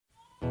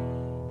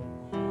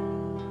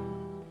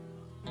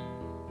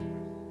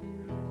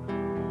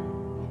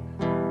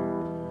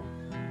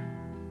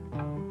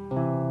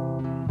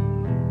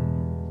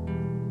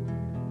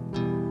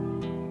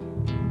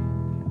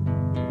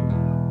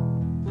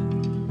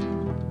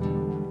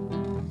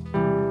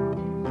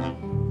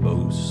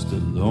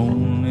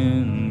alone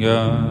in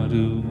God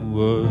who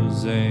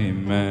was a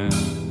man.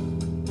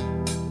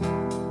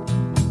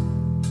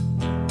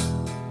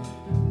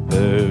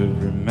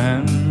 Every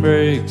man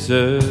breaks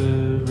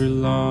every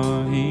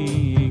law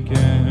he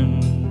can.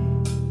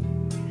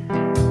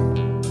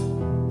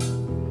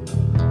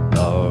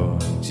 Law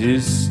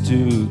exists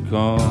to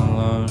call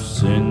our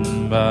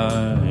sin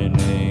by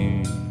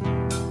name.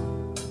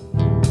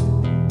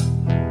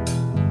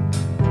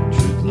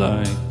 Truth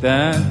like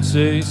that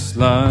tastes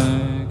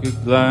like a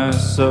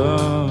glass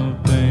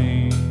of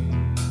pain.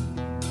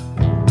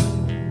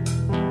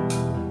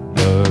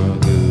 The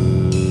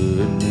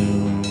good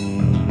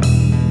news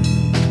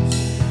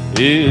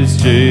is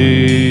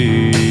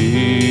Jehu.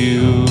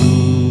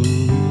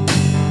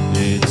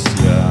 It's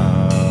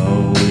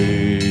Yahweh,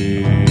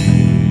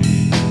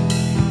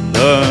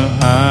 the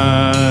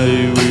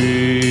highway.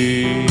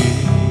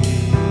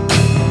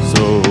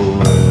 So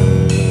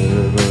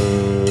ever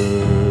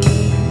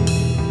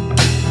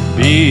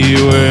be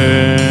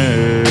wary,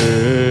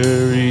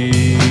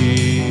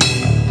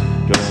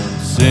 don't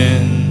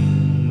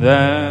sin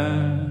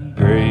that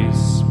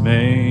grace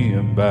may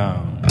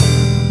abound.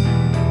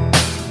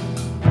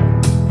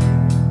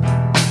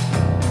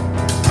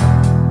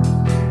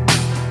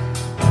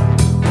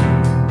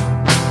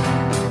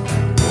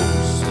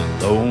 Most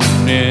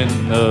alone in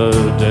the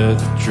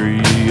death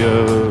tree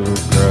of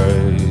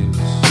Christ,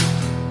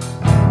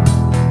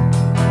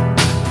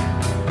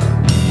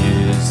 He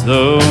is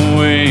the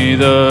way,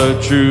 the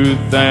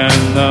truth,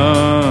 and the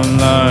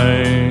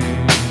light.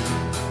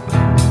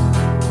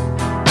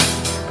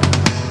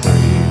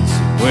 Praise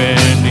Him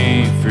when He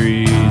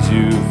frees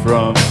you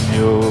from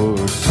your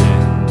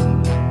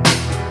sin.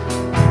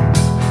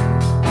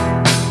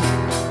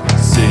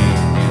 Sing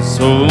His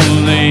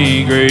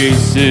holy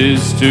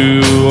graces to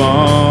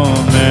all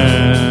men.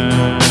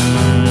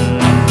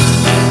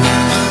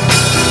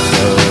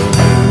 The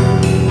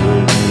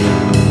good news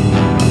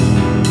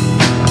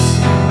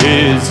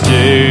is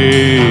Jehu.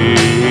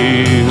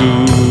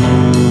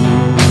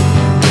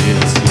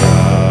 It's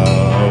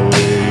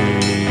Yahweh,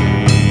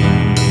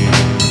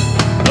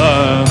 the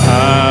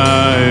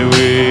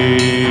highway.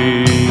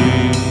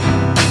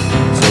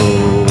 So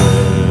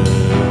ever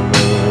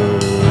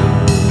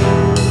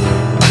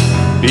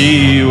be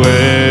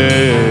wary,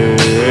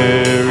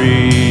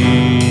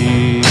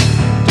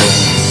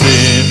 don't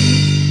sin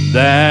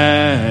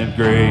that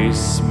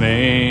grace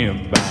may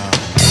abound.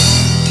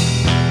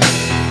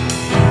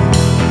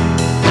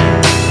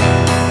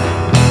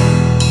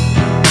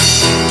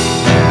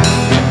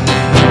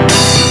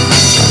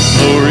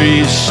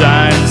 Glory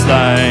shines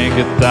like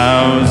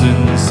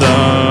 1,000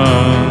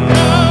 suns.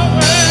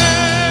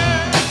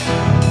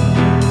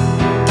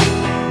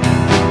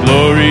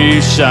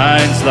 Glory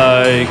shines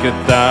like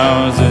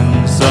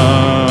 1,000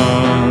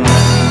 suns.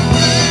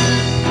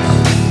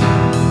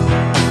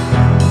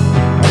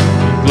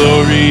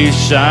 Glory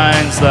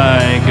shines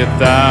like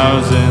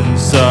 1,000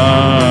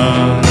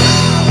 suns.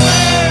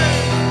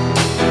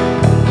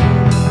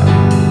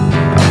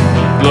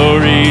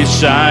 Glory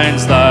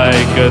shines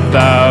like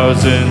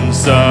 1,000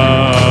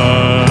 suns.